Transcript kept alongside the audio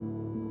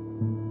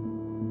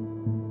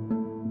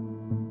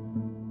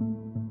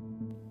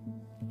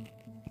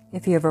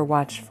If you ever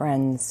watch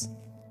Friends,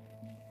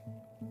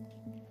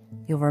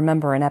 you'll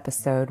remember an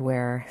episode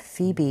where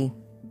Phoebe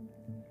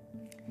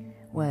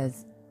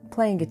was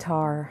playing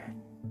guitar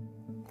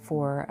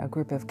for a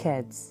group of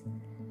kids,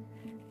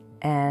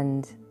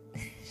 and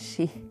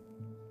she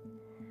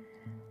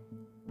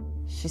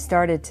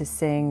started to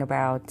sing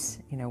about,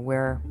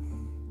 where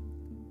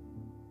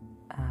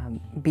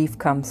beef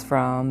comes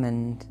from,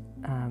 and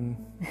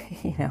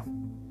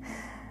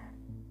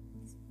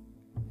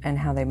and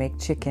how they make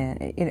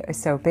chicken.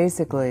 So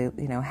basically,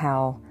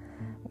 how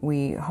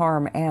we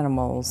harm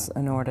animals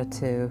in order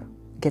to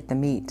get the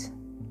meat.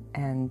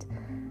 And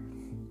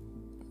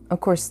of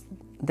course,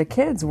 the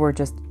kids were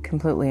just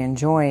completely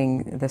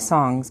enjoying the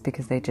songs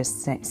because they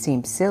just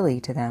seemed silly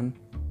to them.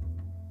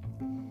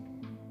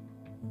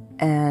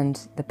 And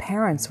the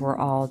parents were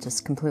all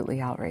just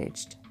completely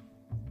outraged.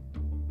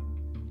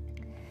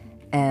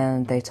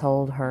 And they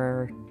told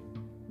her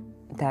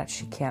that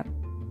she can't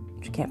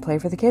play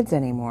for the kids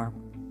anymore.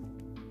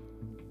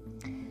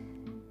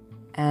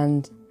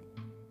 And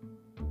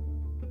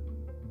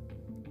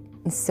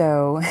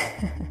so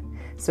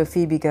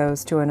Phoebe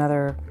goes to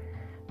another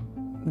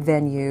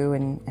venue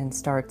and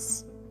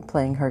starts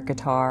playing her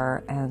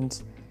guitar,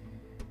 and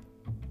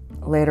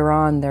later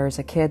on there's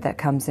a kid that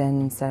comes in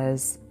and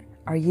says,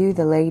 "Are you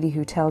the lady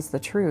who tells the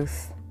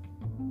truth?"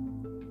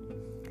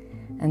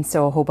 And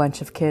so a whole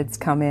bunch of kids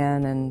come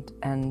in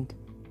and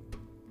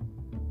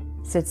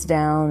sits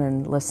down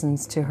and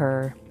listens to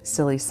her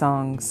silly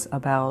songs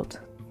about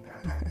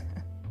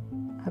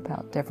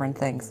different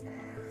things.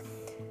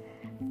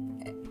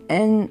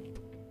 And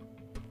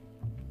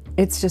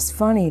it's just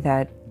funny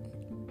that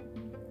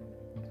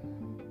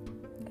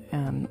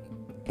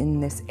in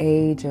this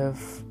age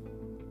of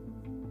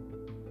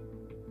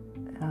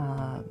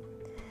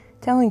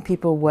telling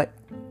people what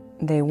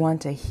they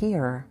want to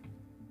hear,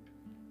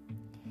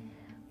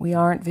 we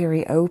aren't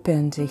very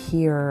open to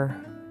hear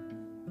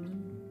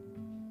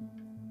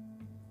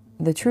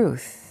the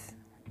truth.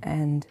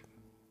 And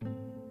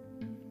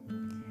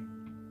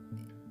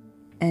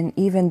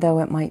even though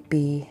it might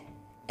be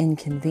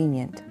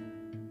inconvenient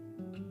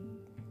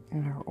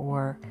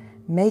or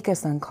make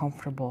us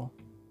uncomfortable,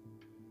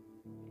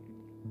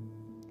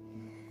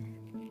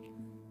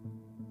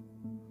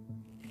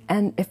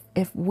 and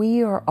if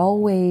we are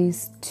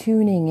always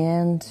tuning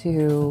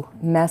into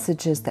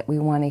messages that we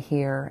want to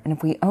hear, and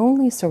if we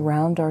only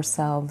surround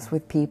ourselves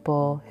with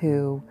people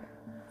who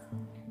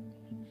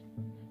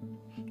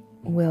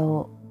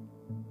will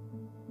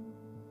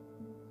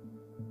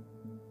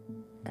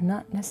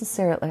not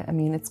necessarily,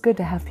 it's good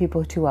to have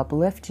people to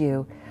uplift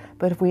you,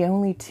 but if we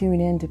only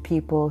tune in to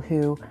people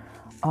who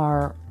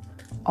are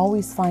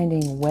always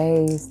finding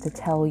ways to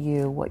tell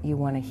you what you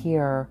want to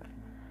hear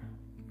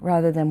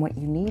rather than what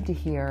you need to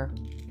hear,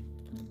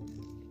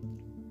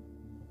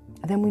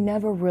 then we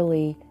never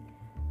really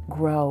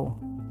grow.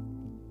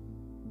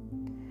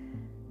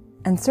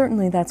 And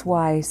certainly that's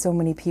why so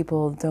many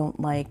people don't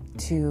like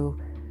to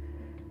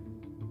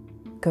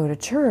go to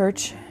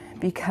church,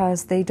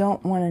 because they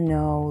don't want to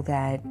know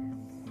that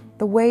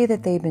the way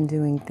that they've been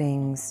doing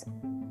things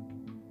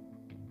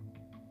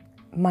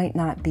might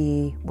not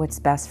be what's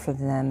best for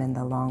them in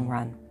the long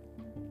run.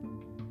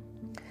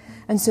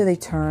 And so they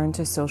turn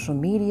to social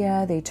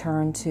media, they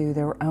turn to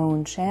their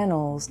own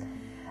channels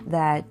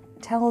that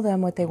tell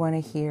them what they want to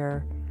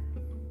hear,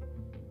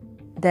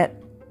 that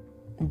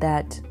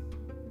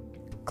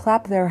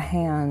clap their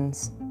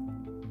hands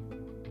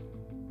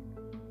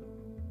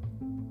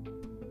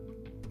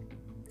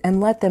and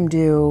let them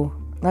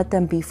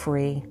be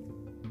free.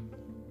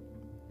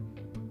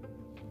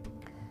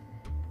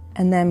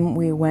 And then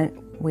we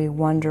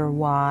wonder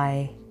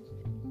why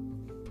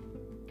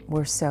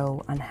we're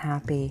so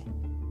unhappy,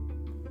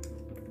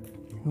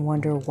 and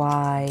wonder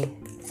why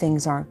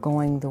things aren't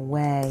going the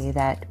way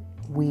that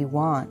we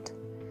want.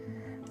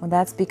 Well,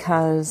 that's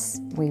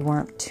because we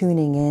weren't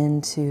tuning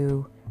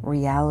into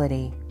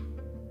reality.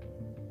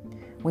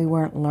 We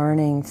weren't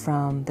learning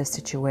from the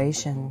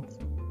situation.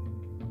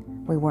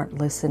 We weren't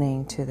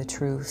listening to the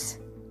truth.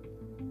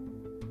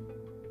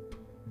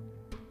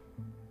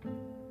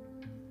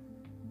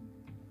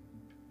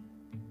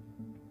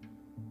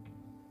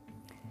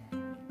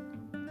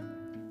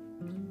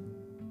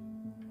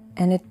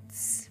 And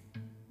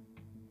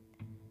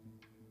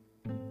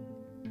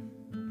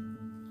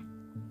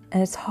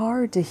it's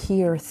hard to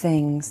hear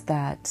things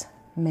that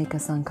make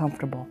us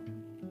uncomfortable.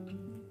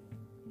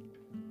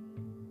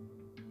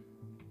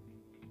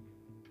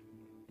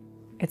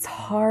 It's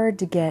hard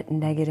to get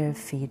negative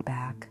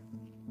feedback.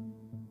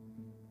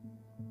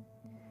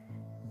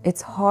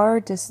 It's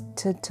hard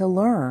to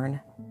learn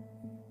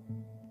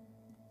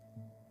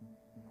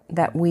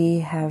that we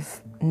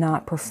have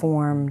not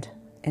performed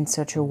in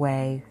such a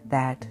way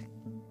that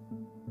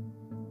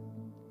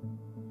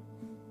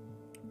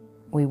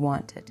we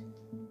wanted.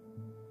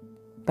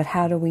 But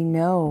how do we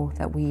know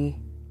that we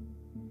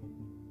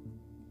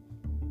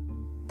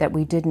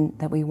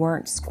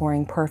weren't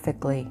scoring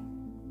perfectly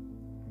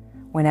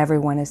when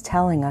everyone is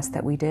telling us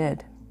that we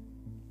did?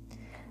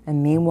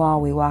 And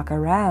meanwhile, we walk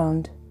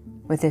around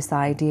with this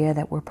idea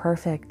that we're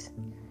perfect,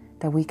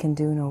 that we can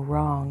do no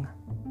wrong.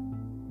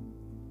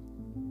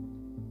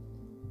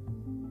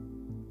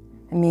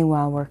 And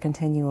meanwhile, we're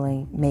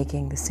continually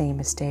making the same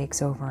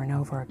mistakes over and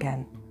over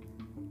again.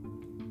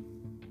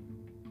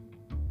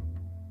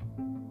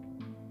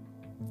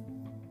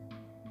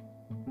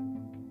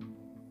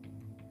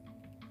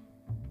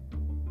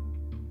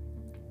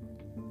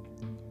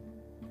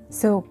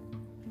 So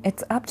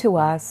it's up to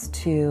us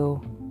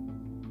to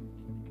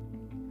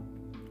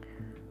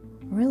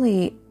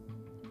really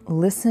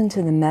listen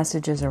to the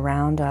messages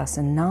around us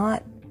and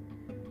not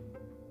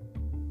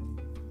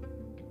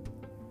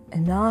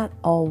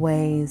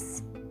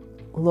always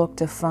look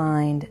to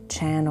find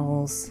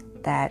channels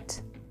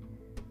that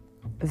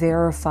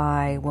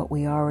verify what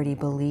we already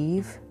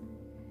believe.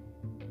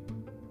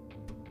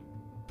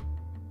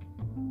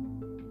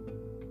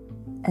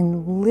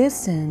 And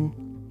listen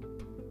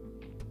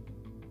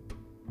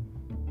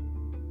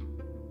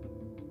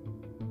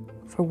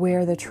for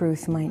where the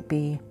truth might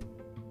be.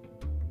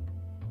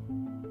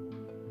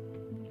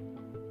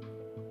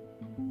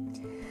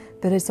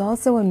 But it's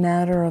also a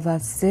matter of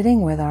us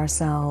sitting with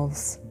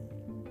ourselves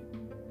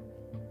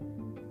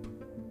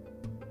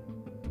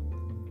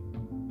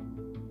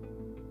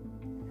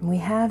and we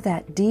have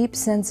that deep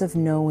sense of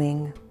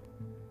knowing.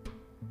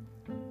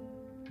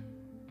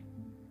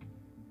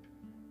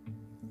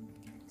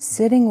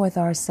 Sitting with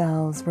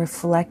ourselves,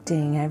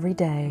 reflecting every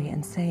day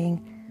and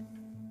saying,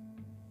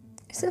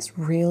 is this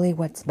really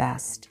what's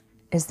best?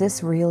 Is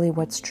this really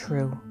what's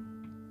true?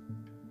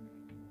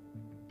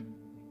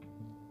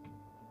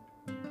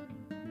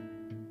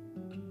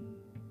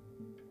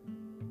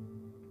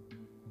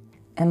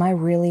 Am I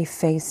really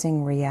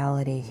facing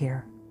reality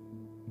here?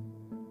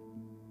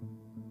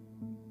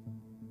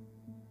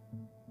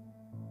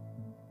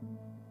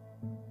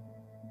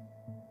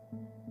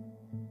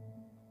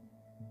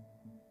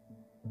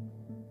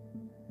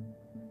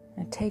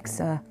 It takes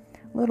a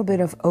little bit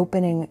of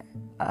opening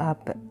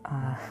up,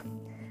 a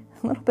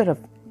little bit of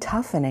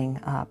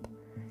toughening up.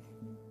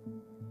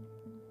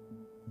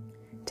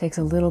 It takes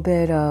a little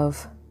bit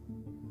of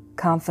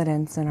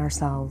confidence in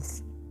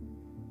ourselves.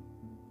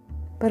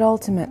 But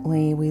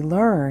ultimately, we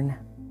learn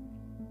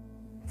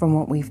from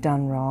what we've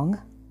done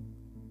wrong.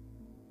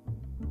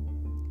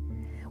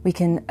 We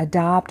can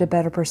adopt a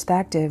better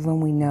perspective when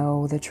we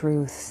know the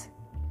truth,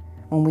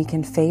 when we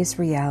can face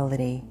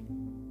reality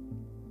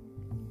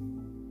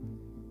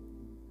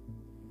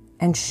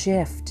and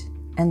shift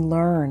and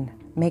learn,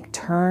 make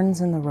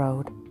turns in the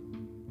road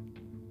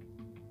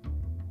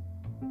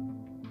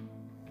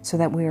so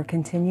that we are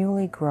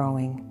continually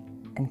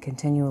growing and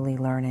continually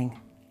learning.